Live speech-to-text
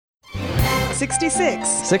66.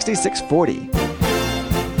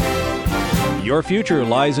 6640. Your future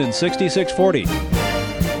lies in 6640.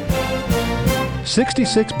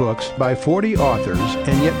 66 books by 40 authors,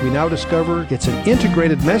 and yet we now discover it's an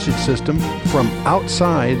integrated message system from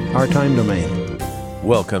outside our time domain.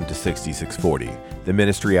 Welcome to 6640, the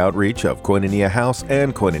ministry outreach of Koinonia House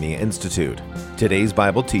and Koinonia Institute. Today's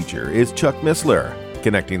Bible teacher is Chuck Missler,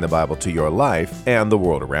 connecting the Bible to your life and the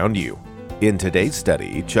world around you. In today's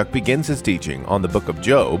study, Chuck begins his teaching on the book of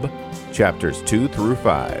Job, chapters 2 through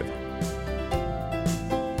 5.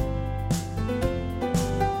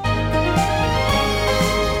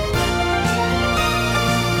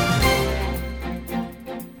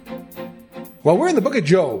 Well, we're in the book of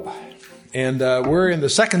Job, and we're in the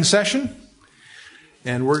second session,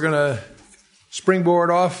 and we're going to springboard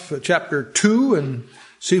off chapter 2 and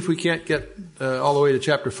see if we can't get all the way to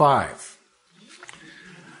chapter 5.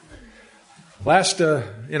 Last,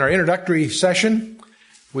 in our introductory session,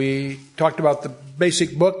 we talked about the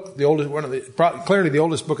basic book, the oldest, clearly the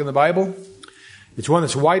oldest book in the Bible. It's one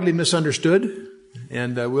that's widely misunderstood,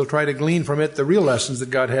 and we'll try to glean from it the real lessons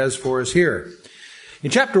that God has for us here.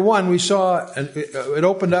 In chapter 1, we saw it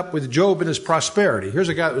opened up with Job and his prosperity. Here's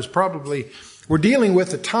a guy that was we're dealing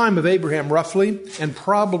with the time of Abraham roughly, and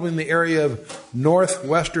probably in the area of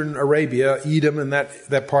northwestern Arabia, Edom, and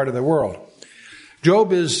that part of the world.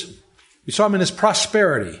 Job we saw him in his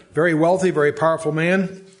prosperity, very wealthy, very powerful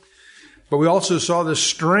man. But we also saw this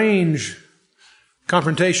strange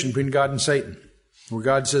confrontation between God and Satan, where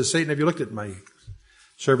God says, Satan, have you looked at my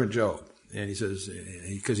servant Job? And he says,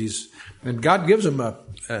 and God gives him an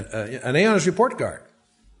A on his report card.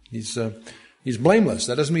 He's blameless.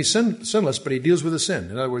 That doesn't mean sinless, but he deals with a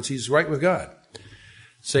sin. In other words, he's right with God.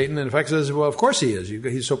 Satan, in fact, says, well, of course he is.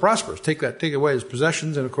 He's so prosperous. Take away his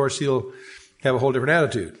possessions, and of course he'll have a whole different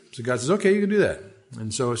attitude. So God says, okay, you can do that.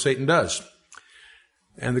 And so Satan does.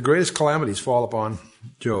 And the greatest calamities fall upon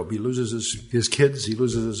Job. He loses his kids, he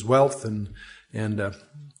loses his wealth, and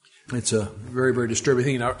it's a very, very disturbing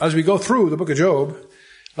thing. Now, as we go through the book of Job,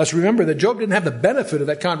 let's remember that Job didn't have the benefit of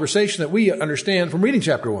that conversation that we understand from reading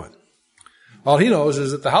chapter 1. All he knows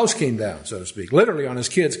is that the house came down, so to speak. Literally on his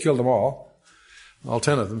kids, killed them all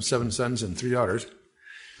 10 of them, 7 sons and 3 daughters.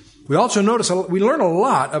 We also we learn a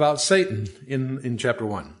lot about Satan in chapter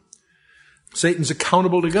 1. Satan's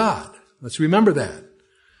accountable to God. Let's remember that.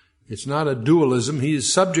 It's not a dualism. He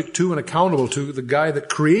is subject to and accountable to the guy that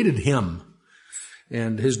created him.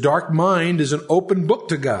 And his dark mind is an open book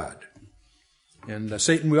to God. And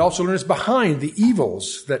Satan, we also learn, is behind the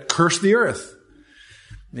evils that curse the earth.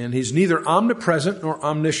 And he's neither omnipresent nor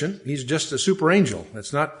omniscient. He's just a super angel.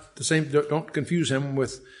 That's not the same. Don't confuse him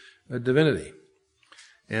with divinity.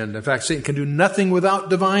 And in fact, Satan can do nothing without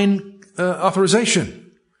divine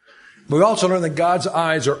authorization. But we also learn that God's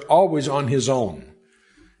eyes are always on his own.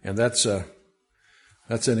 And that's an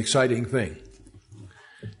exciting thing.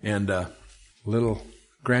 And little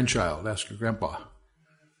grandchild asked her grandpa,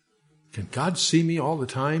 can God see me all the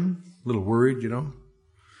time? A little worried, And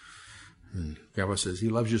grandpa says, he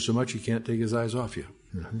loves you so much he can't take his eyes off you.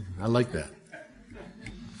 I like that.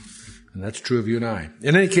 And that's true of you and I.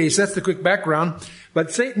 In any case, that's the quick background.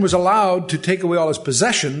 But Satan was allowed to take away all his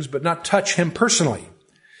possessions, but not touch him personally.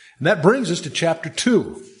 And that brings us to chapter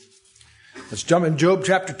 2. Let's jump in Job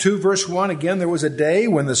chapter 2, verse 1. Again, there was a day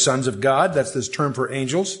when the sons of God, that's this term for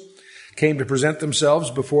angels, came to present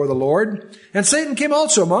themselves before the Lord, and Satan came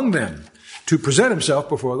also among them to present himself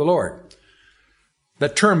before the Lord.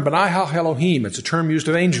 That term, Benai Elohim, it's a term used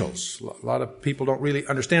of angels. A lot of people don't really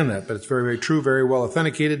understand that, but it's very, very true, very well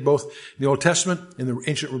authenticated, both in the Old Testament, in the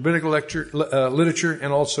ancient rabbinical literature,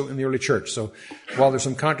 and also in the early church. So while there's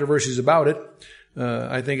some controversies about it,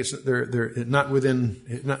 I think they're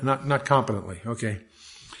not not competently, okay?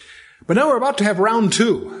 But now we're about to have round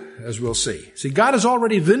 2, as we'll see. See, God has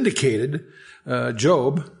already vindicated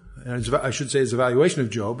Job, I should say his evaluation of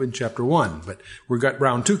Job in chapter 1, but we've got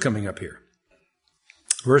round 2 coming up here.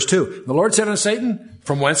 Verse 2, the Lord said unto Satan,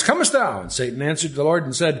 from whence comest thou? And Satan answered the Lord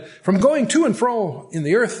and said, from going to and fro in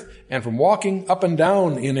the earth, and from walking up and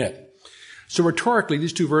down in it. So rhetorically,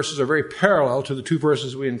 these 2 verses are very parallel to the 2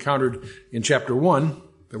 verses we encountered in chapter 1,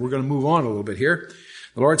 but we're going to move on a little bit here.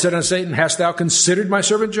 The Lord said unto Satan, hast thou considered my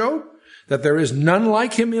servant Job, that there is none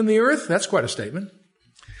like him in the earth? That's quite a statement.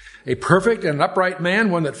 A perfect and upright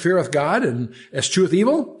man, one that feareth God and escheweth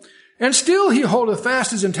evil. And still he holdeth fast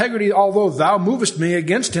his integrity, although thou movest me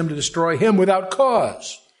against him to destroy him without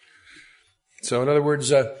cause. So in other words,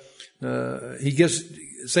 he gives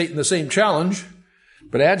Satan the same challenge,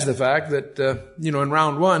 but adds the fact that, in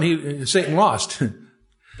round 1, Satan lost.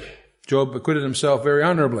 Job acquitted himself very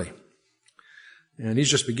honorably. And he's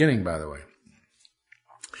just beginning, by the way.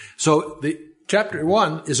 So chapter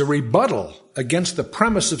 1 is a rebuttal against the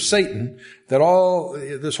premise of Satan that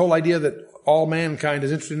this whole idea that all mankind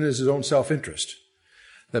is interested in is his own self-interest.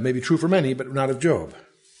 That may be true for many, but not of Job.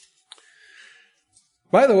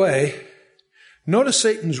 By the way, notice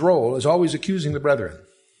Satan's role is always accusing the brethren.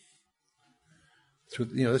 So,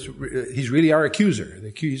 he's really our accuser.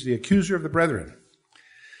 He's the accuser of the brethren.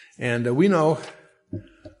 And we know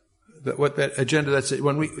that what that agenda,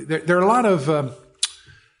 there are a lot of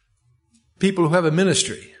people who have a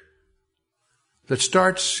ministry that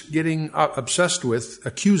starts getting obsessed with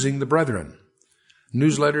accusing the brethren.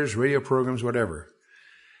 Newsletters, radio programs, whatever.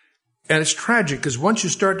 And it's tragic because once you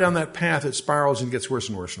start down that path, it spirals and gets worse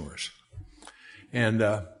and worse and worse. And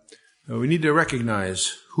we need to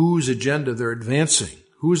recognize whose agenda they're advancing.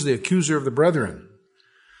 Who's the accuser of the brethren?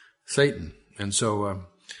 Satan. And so,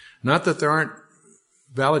 not that there aren't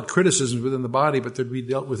valid criticisms within the body, but they'd be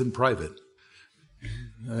dealt with in private.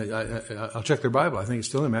 I'll check their Bible. I think it's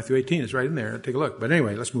still in Matthew 18. It's right in there. Take a look. But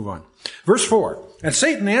anyway, let's move on. Verse 4. And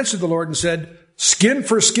Satan answered the Lord and said, skin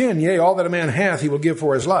for skin, yea, all that a man hath he will give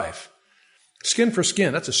for his life. Skin for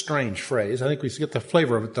skin. That's a strange phrase. I think we get the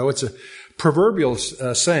flavor of it, though. It's a proverbial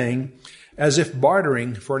saying, as if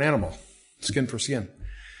bartering for an animal. Skin for skin.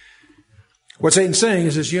 What Satan's saying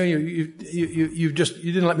is you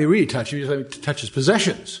didn't let me really touch him. You just let me touch his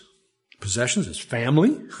possessions. Possessions, his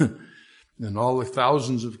family, and all the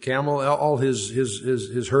thousands of camel, all his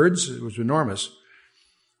herds. It was enormous.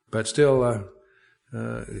 But still,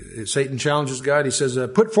 Satan challenges God. He says,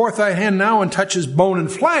 put forth thy hand now and touch his bone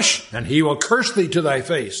and flesh, and he will curse thee to thy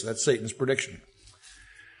face. That's Satan's prediction.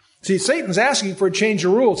 See, Satan's asking for a change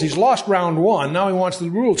of rules. He's lost round 1. Now he wants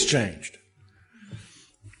the rules changed.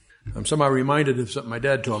 I'm somehow reminded of something my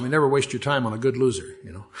dad told me. Never waste your time on a good loser,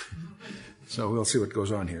 So we'll see what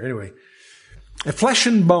goes on here. Anyway, a flesh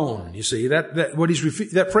and bone, you see.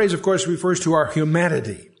 That phrase, of course, refers to our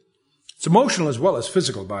humanity. It's emotional as well as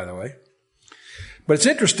physical, by the way. But it's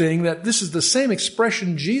interesting that this is the same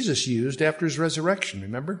expression Jesus used after his resurrection.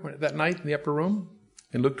 Remember that night in the upper room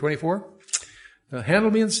in Luke 24?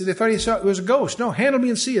 Handle me and see. They thought he saw it was a ghost. No, handle me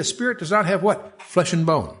and see. A spirit does not have what? Flesh and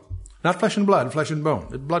bone. Not flesh and blood, flesh and bone.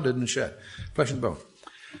 The blood didn't shed. Flesh and bone.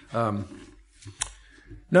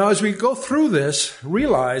 Now, as we go through this,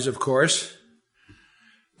 realize, of course,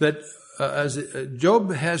 that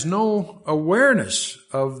Job has no awareness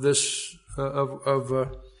of this, of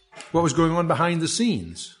what was going on behind the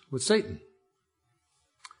scenes with Satan.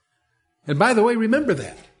 And by the way, remember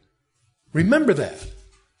that. Remember that.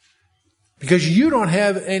 Because you don't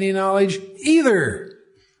have any knowledge either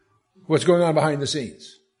what's going on behind the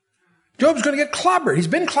scenes. Job's going to get clobbered. He's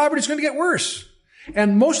been clobbered. It's going to get worse.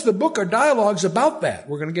 And most of the book are dialogues about that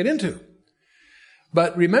we're going to get into.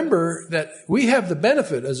 But remember that we have the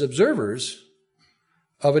benefit as observers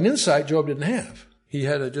of an insight Job didn't have. He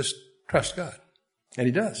had to just trust God. And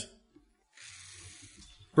he does.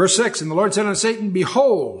 Verse 6, and the Lord said unto Satan,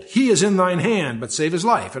 behold, he is in thine hand, but save his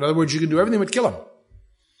life. In other words, you can do everything but kill him.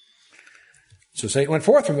 So Satan went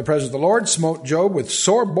forth from the presence of the Lord, smote Job with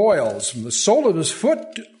sore boils from the sole of his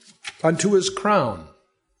foot unto his crown.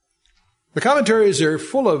 The commentaries are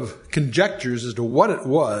full of conjectures as to what it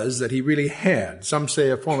was that he really had. Some say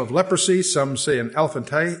a form of leprosy, some say an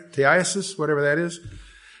elephantiasis, whatever that is.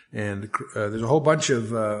 And there's a whole bunch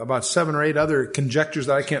of about 7 or 8 other conjectures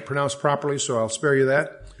that I can't pronounce properly, so I'll spare you that.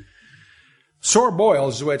 Sore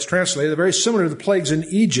boils is the way it's translated. They're very similar to the plagues in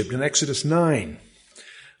Egypt in Exodus 9.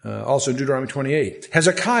 Also in Deuteronomy 28.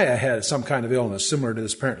 Hezekiah had some kind of illness similar to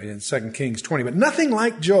this apparently in 2 Kings 20, but nothing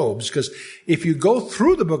like Job's, because if you go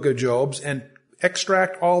through the book of Job's and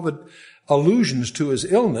extract all the allusions to his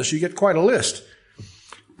illness, you get quite a list.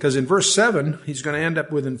 Because in verse 7, he's going to end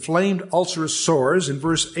up with inflamed ulcerous sores. In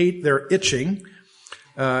verse 8, they're itching.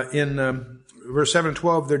 In verse 7 and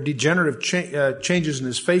 12, they're degenerative changes in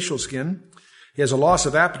his facial skin. He has a loss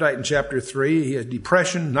of appetite in chapter 3. He has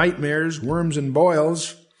depression, nightmares, worms and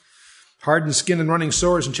boils. Hardened skin and running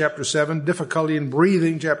sores in chapter 7. Difficulty in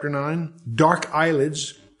breathing, chapter 9. Dark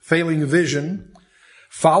eyelids, failing vision.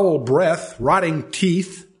 Foul breath, rotting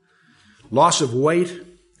teeth. Loss of weight,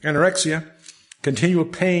 anorexia. Continual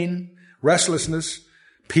pain, restlessness,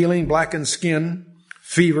 peeling, blackened skin,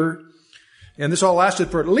 fever. And this all lasted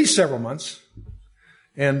for at least several months.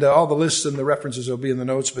 And all the lists and the references will be in the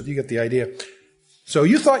notes, but you get the idea. So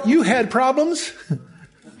you thought you had problems?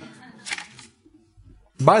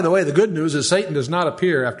 By the way, the good news is Satan does not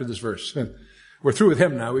appear after this verse. We're through with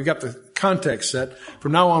him now. We've got the context set.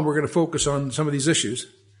 From now on, we're going to focus on some of these issues.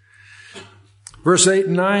 Verse 8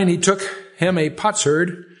 and 9, he took him a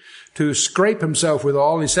potsherd to scrape himself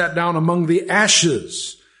withal. He sat down among the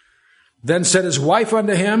ashes. Then said his wife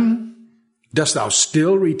unto him, dost thou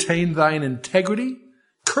still retain thine integrity?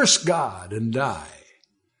 Curse God and die.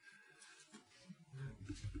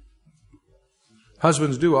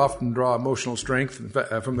 Husbands do often draw emotional strength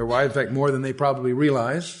from their wives, in fact, more than they probably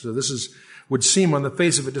realize. So this would seem on the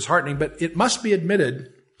face of it disheartening, but it must be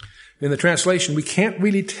admitted in the translation, we can't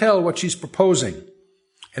really tell what she's proposing,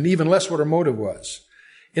 and even less what her motive was.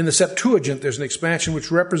 In the Septuagint, there's an expansion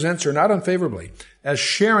which represents her not unfavorably as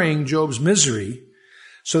sharing Job's misery,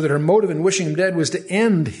 so that her motive in wishing him dead was to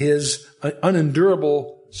end his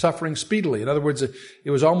unendurable suffering speedily. In other words, it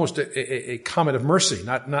was almost a comment of mercy,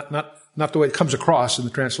 not the way it comes across in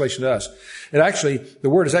the translation to us. The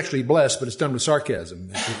word is actually blessed, but it's done with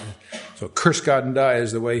sarcasm. So curse God and die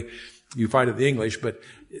is the way you find it in the English, but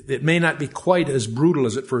it may not be quite as brutal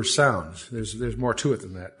as it first sounds. There's more to it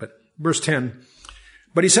than that. But verse 10,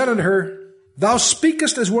 but he said unto her, thou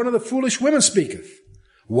speakest as one of the foolish women speaketh.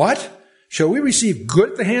 What? Shall we receive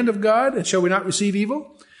good at the hand of God, and shall we not receive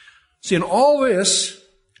evil? See, in all this,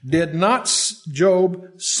 did not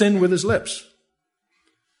Job sin with his lips?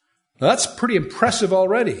 Now, that's pretty impressive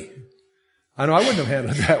already. I know I wouldn't have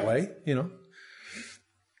handled it that way,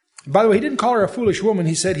 By the way, he didn't call her a foolish woman.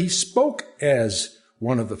 He said he spoke as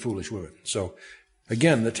one of the foolish women. So,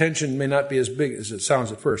 again, the tension may not be as big as it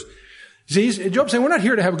sounds at first. See, Job's saying, we're not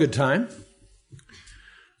here to have a good time.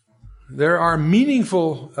 There are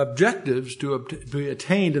meaningful objectives to be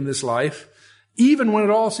attained in this life, even when it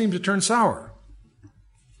all seems to turn sour.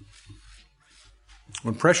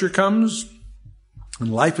 When pressure comes,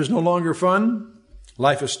 when life is no longer fun,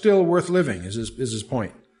 life is still worth living, is his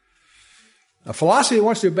point. A philosophy that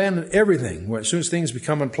wants to abandon everything as soon as things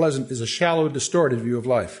become unpleasant is a shallow, distorted view of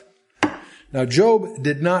life. Now, Job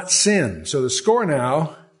did not sin, so the score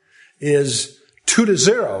now is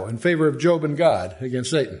 2-0 in favor of Job and God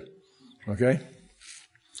against Satan. Okay?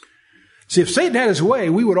 See, if Satan had his way,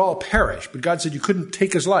 we would all perish, but God said you couldn't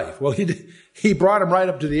take his life. Well, he brought him right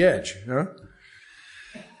up to the edge.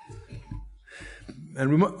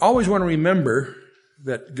 And we always want to remember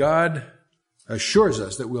that God assures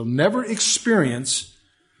us that we'll never experience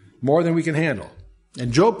more than we can handle.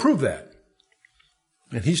 And Job proved that.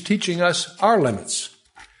 And he's teaching us our limits.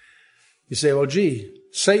 You say, well, gee,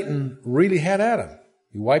 Satan really had at him.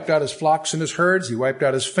 He wiped out his flocks and his herds. He wiped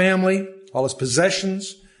out his family, all his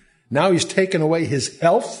possessions. Now he's taken away his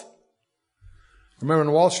health. Remember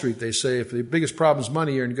in Wall Street, they say if the biggest problem is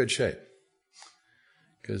money, you're in good shape.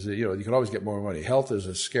 Because, you can always get more money. Health is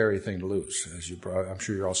a scary thing to lose, as I'm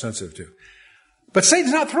sure you're all sensitive to. But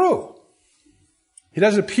Satan's not through. He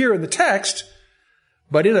doesn't appear in the text,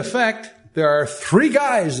 but in effect, there are 3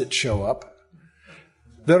 guys that show up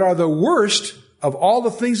that are the worst of all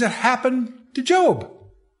the things that happened to Job.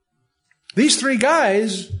 These 3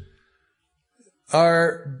 guys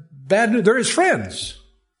are bad news. They're his friends.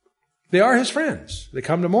 They are his friends. They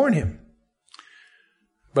come to mourn him.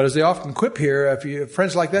 But as they often quip here, if you have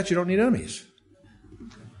friends like that, you don't need enemies.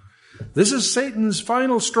 This is Satan's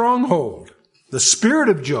final stronghold. The spirit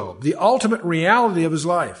of Job, the ultimate reality of his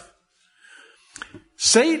life.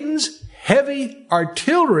 Satan's heavy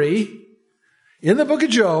artillery in the book of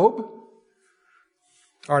Job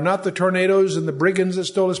are not the tornadoes and the brigands that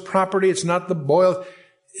stole his property. It's not the boil.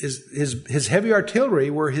 His heavy artillery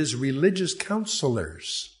were his religious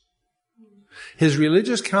counselors. His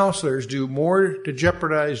religious counselors do more to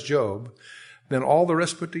jeopardize Job than all the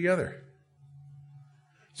rest put together.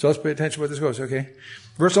 So let's pay attention to where this goes, okay?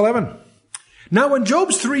 Verse 11. Now when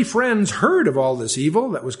Job's 3 friends heard of all this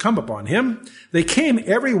evil that was come upon him, they came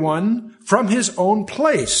every one from his own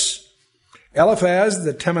place. Eliphaz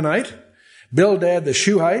the Temanite, Bildad the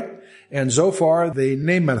Shuhite, and Zophar the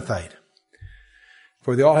Naamathite.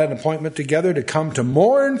 For they all had an appointment together to come to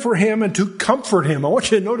mourn for him and to comfort him. I want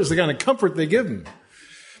you to notice the kind of comfort they give him.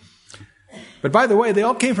 But by the way, they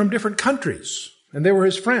all came from different countries, and they were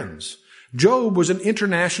his friends. Job was an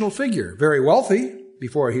international figure, very wealthy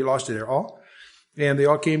before he lost it all. And they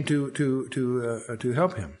all came to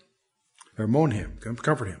help him, or mourn him,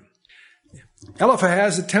 comfort him.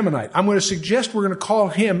 Eliphaz the Temanite. I'm going to suggest we're going to call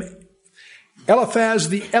him Eliphaz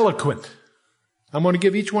the Eloquent. I'm going to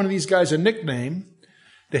give each one of these guys a nickname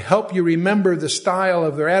to help you remember the style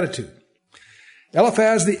of their attitude.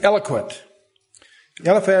 Eliphaz the Eloquent.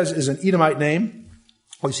 Eliphaz is an Edomite name.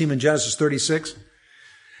 We see him in Genesis 36.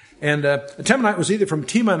 And a Temanite was either from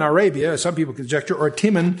Tema in Arabia, as some people conjecture, or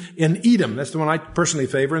Teman in Edom. That's the one I personally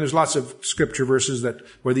favor, and there's lots of scripture verses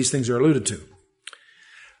where these things are alluded to.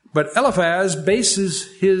 But Eliphaz bases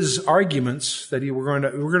his arguments that we're going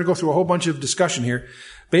to go through a whole bunch of discussion here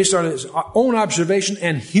based on his own observation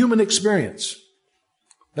and human experience.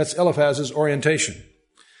 That's Eliphaz's orientation.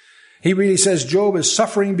 He really says Job is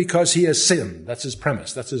suffering because he has sinned. That's his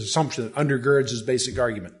premise. That's his assumption that undergirds his basic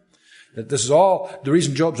argument. That this is all, the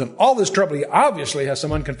reason Job's in all this trouble, he obviously has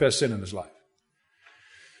some unconfessed sin in his life.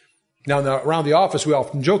 Now, around the office, we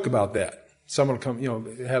often joke about that. Someone will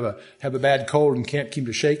come, have a bad cold and can't keep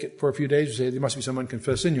to shake it for a few days. We say there must be some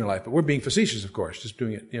unconfessed sin in your life. But we're being facetious, of course, just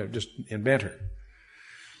doing it, just in banter.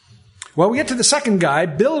 Well, we get to the second guy,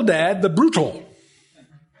 Bildad the brutal.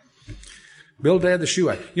 Bildad the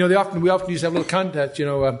Shuhite. We often used to have a little contest,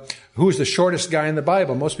 who's the shortest guy in the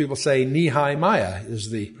Bible? Most people say Nehemiah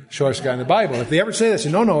is the shortest guy in the Bible. If they ever say this,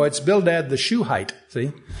 no, it's Bildad the Shuhite.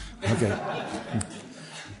 See? Okay.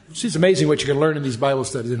 See, it's amazing what you can learn in these Bible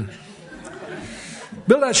studies, isn't it?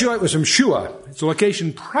 Bildad Shuhite was from Shua. It's a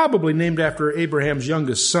location probably named after Abraham's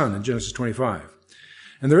youngest son in Genesis 25.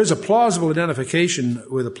 And there is a plausible identification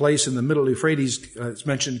with a place in the Middle Euphrates. It's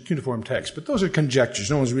mentioned in cuneiform text, but those are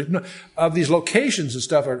conjectures. No one's of these locations and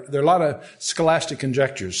stuff. There are a lot of scholastic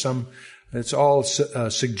conjectures. It's all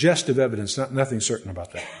suggestive evidence, nothing certain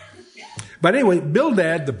about that. But anyway,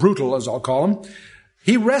 Bildad, the brutal, as I'll call him,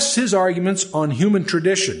 he rests his arguments on human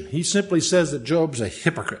tradition. He simply says that Job's a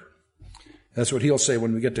hypocrite. That's what he'll say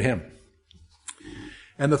when we get to him.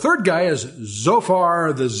 And the third guy is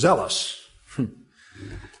Zophar the Zealous.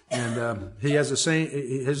 And he has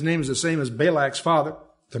his name is the same as Balak's father.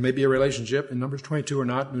 There may be a relationship in Numbers 22 or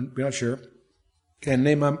not. We're not sure. And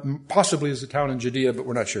name possibly is the town in Judea, but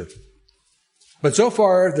we're not sure. But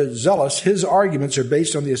Zophar the Zealous, his arguments are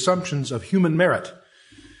based on the assumptions of human merit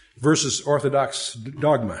versus orthodox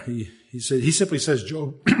dogma. He simply says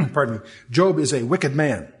Job, Job is a wicked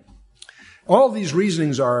man. All these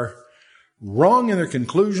reasonings are wrong in their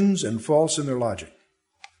conclusions and false in their logic.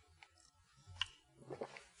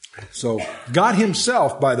 So God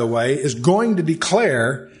himself, by the way, is going to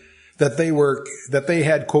declare that they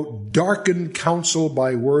had, quote, darkened counsel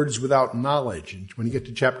by words without knowledge when you get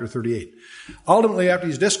to chapter 38. Ultimately, after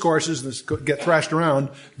these discourses get thrashed around,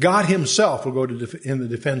 God himself will go in the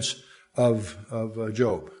defense of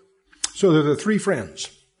Job. So there are the three friends.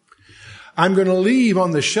 I'm going to leave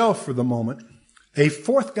on the shelf for the moment a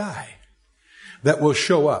fourth guy that will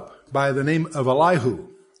show up by the name of Elihu.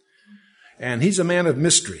 And he's a man of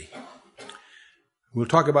mystery. We'll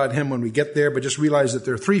talk about him when we get there, but just realize that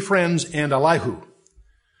there are three friends and Elihu.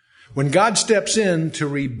 When God steps in to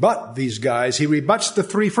rebut these guys, he rebuts the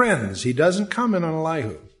three friends. He doesn't comment on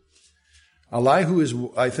Elihu. Elihu is,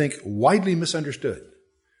 I think, widely misunderstood.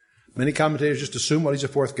 Many commentators just assume, well, he's a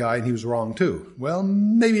fourth guy, and he was wrong too. Well,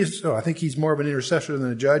 maybe so. I think he's more of an intercessor than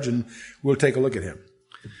a judge, and we'll take a look at him.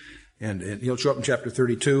 And he'll show up in chapter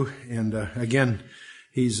 32, and again,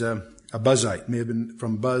 he's a Buzzite. May have been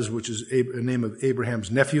from Buz, which is a name of Abraham's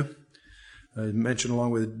nephew. Mentioned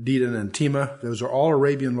along with Dedan and Tema. Those are all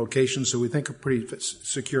Arabian locations, so we think are pretty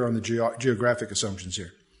secure on the geographic assumptions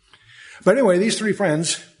here. But anyway, these three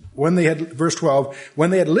friends, verse 12, when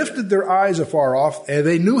they had lifted their eyes afar off,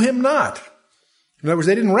 they knew him not. In other words,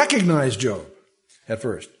 they didn't recognize Job at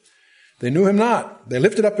first. They knew him not. They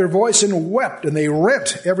lifted up their voice and wept, and they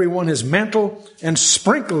rent every one his mantle and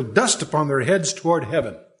sprinkled dust upon their heads toward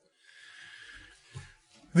heaven.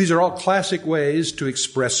 These are all classic ways to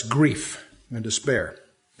express grief and despair.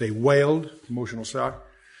 They wailed, emotional shock.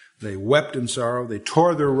 They wept in sorrow. They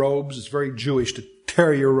tore their robes. It's very Jewish to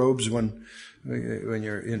tear your robes when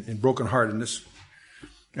you're in brokenheartedness.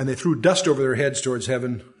 And they threw dust over their heads towards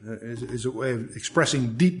heaven as a way of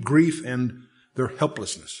expressing deep grief and their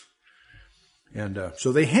helplessness. And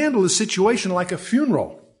so they handle the situation like a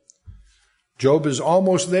funeral. Job is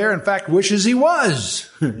almost there. In fact, wishes he was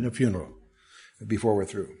in a funeral before we're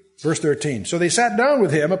through. Verse 13. So they sat down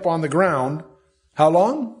with him upon the ground. How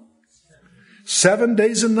long? 7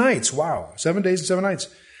 days and nights. Wow. 7 days and 7 nights.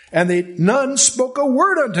 And none spoke a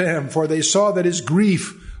word unto him, for they saw that his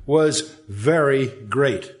grief was very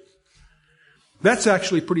great. That's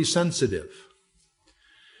actually pretty sensitive.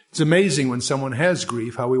 It's amazing when someone has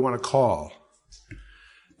grief, how we want to call.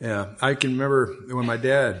 Yeah, I can remember when my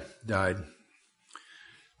dad died,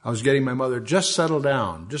 I was getting my mother just settled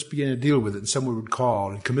down, just beginning to deal with it, and someone would call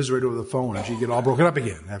and commiserate over the phone, and she'd get all broken up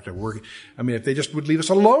again after working. I mean, if they just would leave us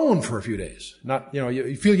alone for a few days,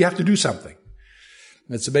 you feel you have to do something.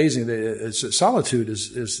 It's amazing. Solitude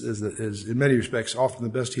is in many respects often the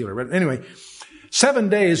best healer. But anyway, 7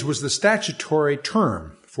 days was the statutory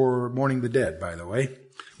term for mourning the dead, by the way.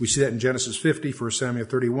 We see that in Genesis 50, 1 Samuel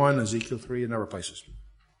 31, Ezekiel 3, and other places.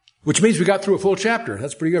 Which means we got through a full chapter.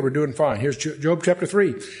 That's pretty good. We're doing fine. Here's Job chapter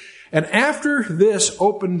 3. And after this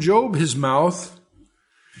opened Job his mouth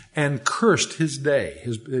and cursed his day.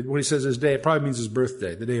 When he says his day, it probably means his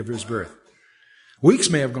birthday, the day of his birth.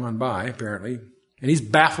 Weeks may have gone by, apparently. And he's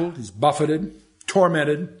baffled, he's buffeted,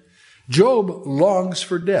 tormented. Job longs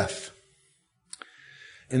for death.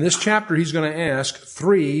 In this chapter, he's going to ask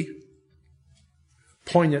 3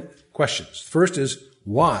 poignant questions. First is,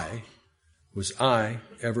 why was I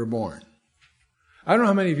ever born? I don't know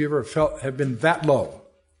how many of you ever have been that low.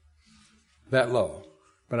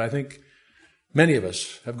 But I think many of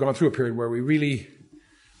us have gone through a period where we really,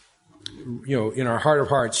 in our heart of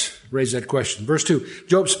hearts, raise that question. Verse 2,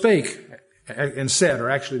 Job spake and said, or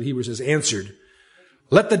actually the Hebrew says answered,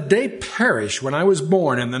 let the day perish when I was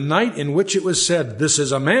born, and the night in which it was said, this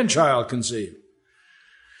is a man-child conceived.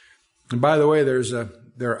 And by the way, there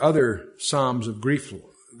are other psalms of grief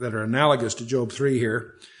that are analogous to Job 3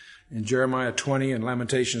 here, in Jeremiah 20 and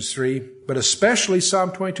Lamentations 3, but especially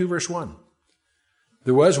Psalm 22, verse 1.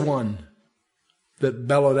 There was one that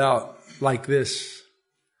bellowed out like this,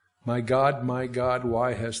 my God,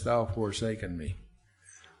 why hast thou forsaken me?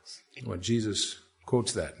 Well, Jesus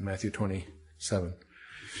quotes that in Matthew 27.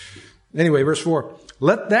 Anyway, verse 4,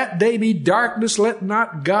 let that day be darkness, let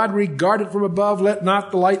not God regard it from above, let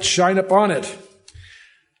not the light shine upon it.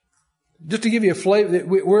 Just to give you a flavor,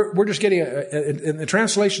 we're just getting, and the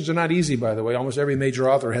translations are not easy, by the way. Almost every major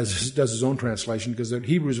author does his own translation because the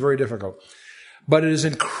Hebrew is very difficult. But it is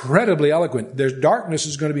incredibly eloquent. There's darkness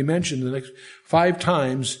is going to be mentioned the next 5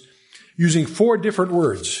 times using 4 different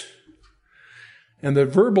words. And the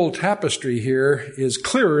verbal tapestry here is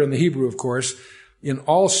clearer in the Hebrew, of course. In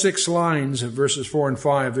all 6 lines of verses 4 and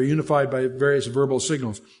 5, they're unified by various verbal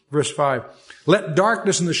signals. Verse 5, let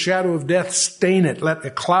darkness and the shadow of death stain it. Let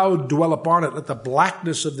a cloud dwell upon it. Let the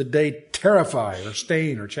blackness of the day terrify or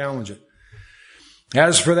stain or challenge it.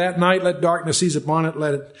 As for that night, let darkness seize upon it.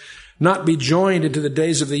 Let it not be joined into the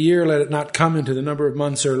days of the year. Let it not come into the number of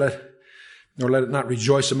months, or let it not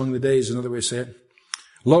rejoice among the days, another way to say it.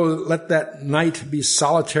 Lo, let that night be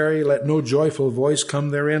solitary. Let no joyful voice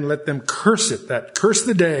come therein. Let them curse it, that curse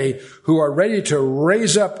the day, who are ready to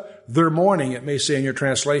raise up their mourning, it may say in your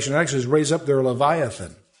translation. It actually is raise up their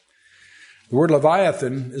Leviathan. The word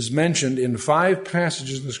Leviathan is mentioned in 5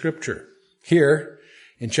 passages in the Scripture. Here,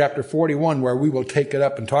 in chapter 41, where we will take it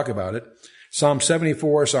up and talk about it, Psalm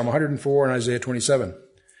 74, Psalm 104, and Isaiah 27.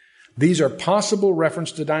 These are possible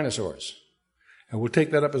reference to dinosaurs. And we'll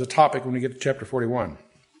take that up as a topic when we get to chapter 41.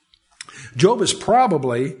 Job is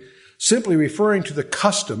probably simply referring to the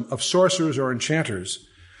custom of sorcerers or enchanters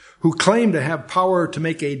who claim to have power to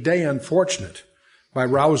make a day unfortunate by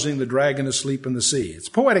rousing the dragon asleep in the sea. It's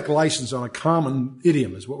poetic license on a common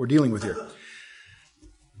idiom is what we're dealing with here.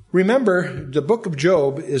 Remember, the book of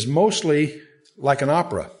Job is mostly like an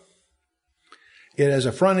opera. It has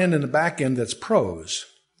a front end and a back end that's prose.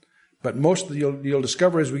 But you'll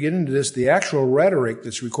discover as we get into this, the actual rhetoric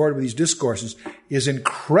that's recorded with these discourses is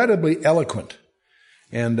incredibly eloquent.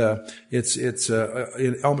 And it's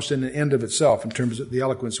almost in the end of itself in terms of the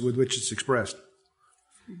eloquence with which it's expressed.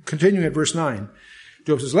 Continuing at verse 9,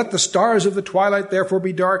 Job says, let the stars of the twilight therefore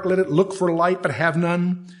be dark. Let it look for light, but have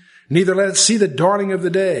none. Neither let it see the dawning of the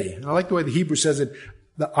day. And I like the way the Hebrew says it,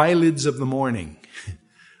 the eyelids of the morning.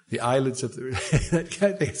 The eyelids of the...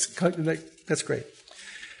 That's great.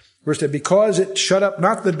 Verse 10, because it shut up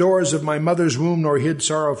not the doors of my mother's womb, nor hid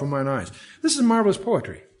sorrow from mine eyes. This is marvelous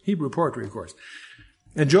poetry. Hebrew poetry, of course.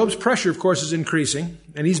 And Job's pressure, of course, is increasing,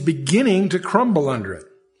 and he's beginning to crumble under it.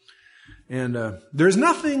 And there's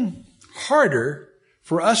nothing harder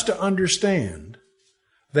for us to understand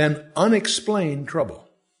than unexplained trouble.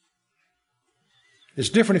 It's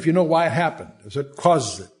different if you know why it happened, as it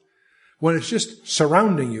causes it. When it's just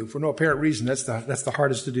surrounding you for no apparent reason, that's the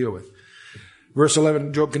hardest to deal with. Verse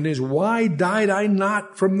 11, Job continues, why died I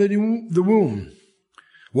not from the womb?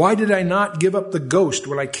 Why did I not give up the ghost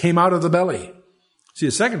when I came out of the belly? See,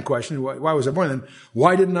 the second question, why was I born then?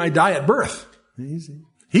 Why didn't I die at birth?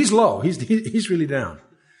 He's low. He's really down,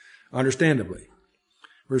 understandably.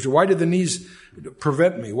 Verse 2, why did the knees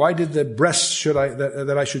prevent me? Why did the breasts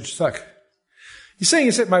that I should suck? He's saying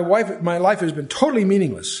that my life has been totally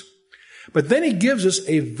meaningless. But then he gives us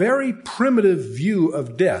a very primitive view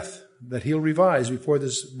of death that he'll revise before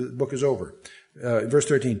this book is over. Verse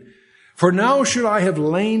 13, for now should I have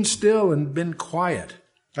lain still and been quiet.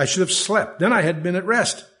 I should have slept. Then I had been at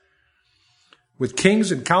rest. With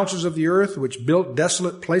kings and councils of the earth, which built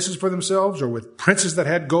desolate places for themselves, or with princes that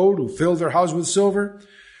had gold, who filled their houses with silver,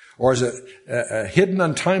 or as a hidden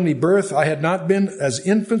untimely birth, I had not been as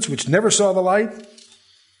infants which never saw the light.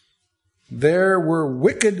 The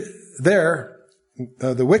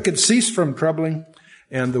wicked cease from troubling,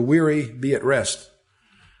 and the weary be at rest.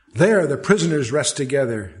 There the prisoners rest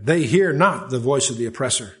together. They hear not the voice of the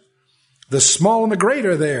oppressor. The small and the great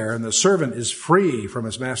are there, and the servant is free from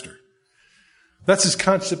his master. That's his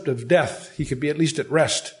concept of death. He could be at least at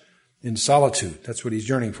rest in solitude. That's what he's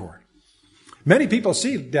yearning for. Many people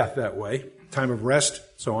see death that way, time of rest,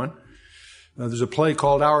 so on. There's a play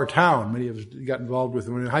called Our Town. Many of us got involved with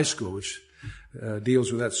when in high school, which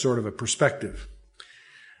deals with that sort of a perspective.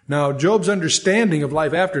 Now, Job's understanding of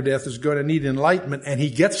life after death is going to need enlightenment, and he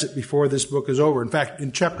gets it before this book is over. In fact,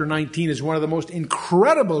 in chapter 19 is one of the most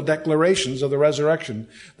incredible declarations of the resurrection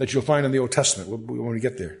that you'll find in the Old Testament when we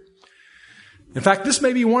get there. In fact, this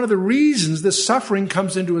may be one of the reasons this suffering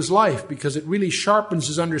comes into his life, because it really sharpens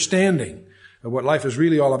his understanding of what life is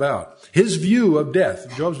really all about. His view of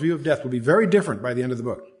death, Job's view of death, will be very different by the end of the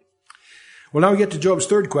book. Well, now we get to Job's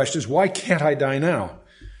third question, is why can't I die now?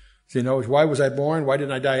 So, why was I born? Why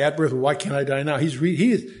didn't I die at birth? Why can't I die now? He's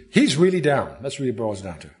really down. That's what he boils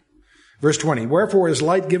down to. Verse 20, wherefore is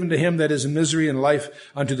light given to him that is in misery, and life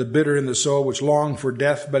unto the bitter in the soul, which long for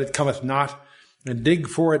death, but it cometh not, and dig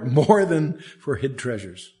for it more than for hid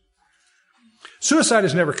treasures. Suicide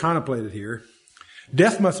is never contemplated here.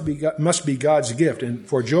 Death must be God's gift. And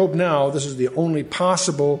for Job now, this is the only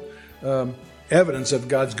possible evidence of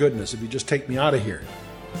God's goodness, if you just take me out of here.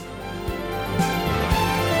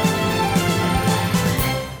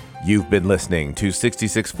 You've been listening to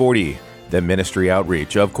 6640, the ministry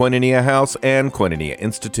outreach of Koinonia House and Koinonia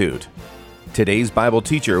Institute. Today's Bible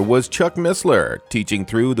teacher was Chuck Missler, teaching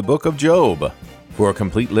through the book of Job. For a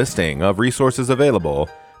complete listing of resources available,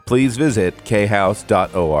 please visit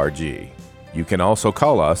khouse.org. You can also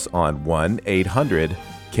call us on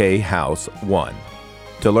 1-800-KHOUSE-1.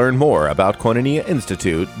 To learn more about Koinonia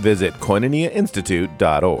Institute, visit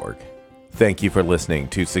koinoniainstitute.org. Thank you for listening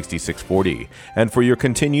to 6640 and for your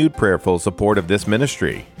continued prayerful support of this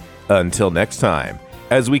ministry. Until next time,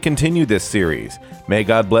 as we continue this series, may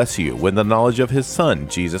God bless you with the knowledge of His Son,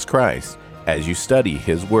 Jesus Christ, as you study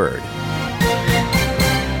His Word.